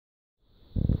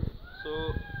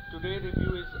Today's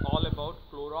review is all about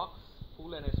Clorox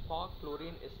Pool&Spa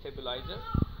Chlorine Stabilizer.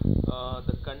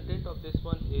 The content of this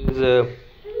one is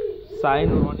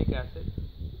cyanuric acid.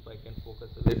 If I can focus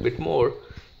a little bit more,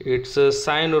 it's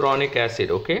cyanuric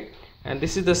acid, okay? And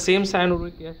this is the same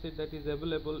cyanuric acid that is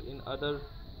available in other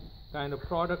kind of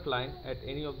product line at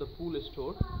any of the pool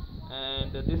store,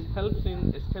 and this helps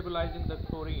in stabilizing the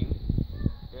chlorine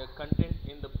content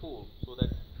in the pool so that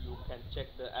you can check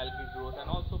the algae growth, and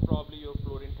also probably your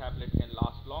chlorine tablet can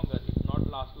last longer. If not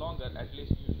last longer, at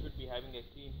least you should be having a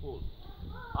clean pool.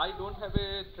 I don't have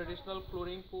a traditional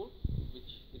chlorine pool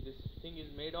which this thing is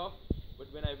made of, but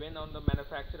when I went on the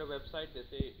manufacturer website, they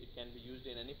say it can be used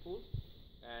in any pool,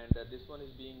 and this one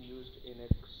is being used in a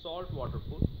salt water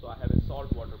pool, so I have a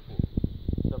salt water pool.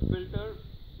 The filter,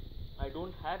 I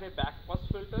don't have a back first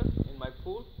filter in my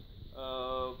pool.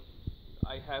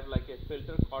 I have like a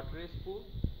filter cartridge pool,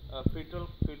 filter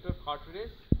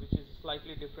cartridge, which is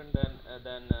slightly different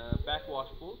than backwash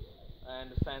pool and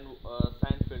sand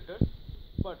filters.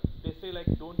 But they say like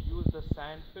don't use the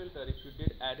sand filter if you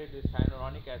did added this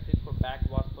cyanuric acid for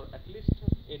backwash for at least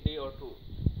a day or two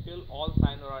till all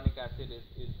cyanuric acid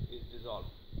is dissolved.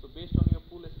 So based on your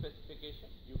pool specification,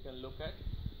 you can look at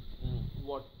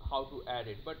how to add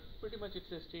it. But pretty much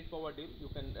it's a straightforward deal. You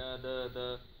can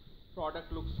the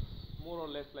product looks more or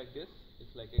less like this.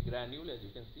 It's like a granule, as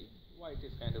you can see. White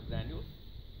is kind of granule,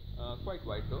 quite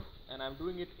white though. And I'm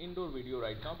doing it indoor video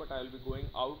right now, but I will be going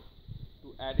out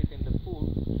to add it in the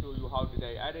pool to show you how did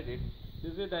I added it.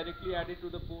 This is directly added to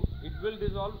the pool. It will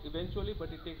dissolve eventually, but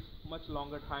it takes much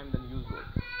longer time than usual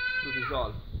to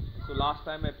dissolve. So last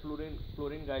time my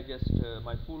chlorine guy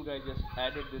my pool guy just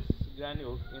added this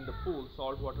granule in the pool,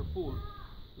 saltwater pool,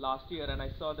 last year, and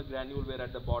I saw the granule were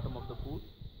at the bottom of the pool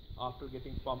after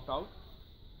getting pumped out,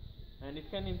 and it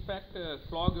can in fact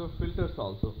clog your filters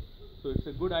also. So it's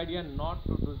a good idea not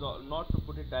to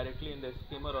put it directly in the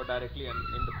skimmer or directly in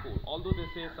the pool, although they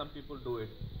say some people do it.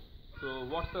 So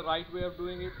what's the right way of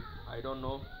doing it? I don't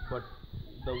know, but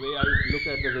the way I look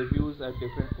at the reviews at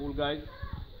different pool guys,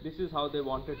 this is how they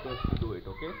wanted us to do it,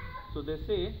 okay? So they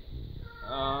say,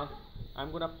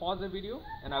 I'm gonna pause the video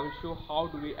and I will show how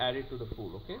do we add it to the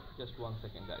pool, okay? Just 1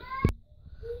 second, guys.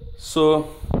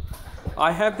 So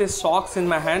I have these socks in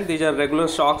my hand. These are regular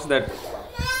socks that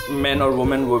men or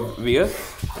women would wear,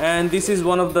 and this is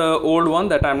one of the old one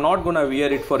that I'm not gonna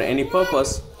wear it for any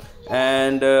purpose.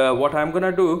 And what I'm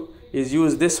gonna do is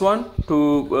use this one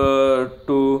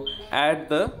to add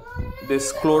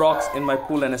this Clorox in my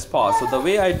pool and spa. So the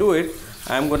way I do it,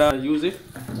 I'm gonna use it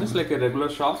just like a regular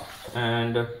sock,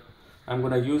 and I'm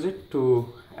gonna use it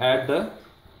to add the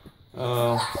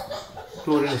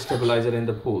chlorine stabilizer in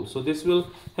the pool. So this will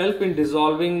help in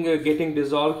dissolving, getting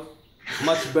dissolved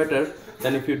much better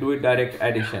than if you do it direct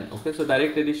addition. Okay, so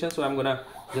direct addition, so I'm gonna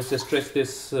just stretch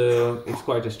this. It's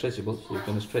quite stretchable, so you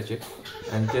can stretch it,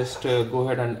 and just go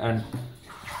ahead and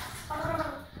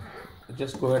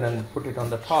put it on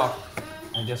the top,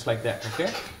 and just like that,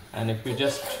 okay? And if you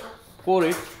just pour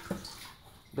it,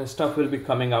 the stuff will be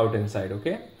coming out inside,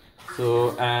 okay?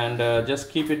 So, and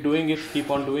just keep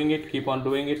on doing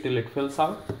it till it fills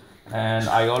out. And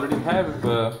I already have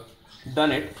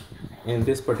done it in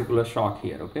this particular shock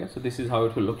here, okay? So this is how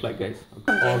it will look like, guys.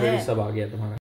 Okay.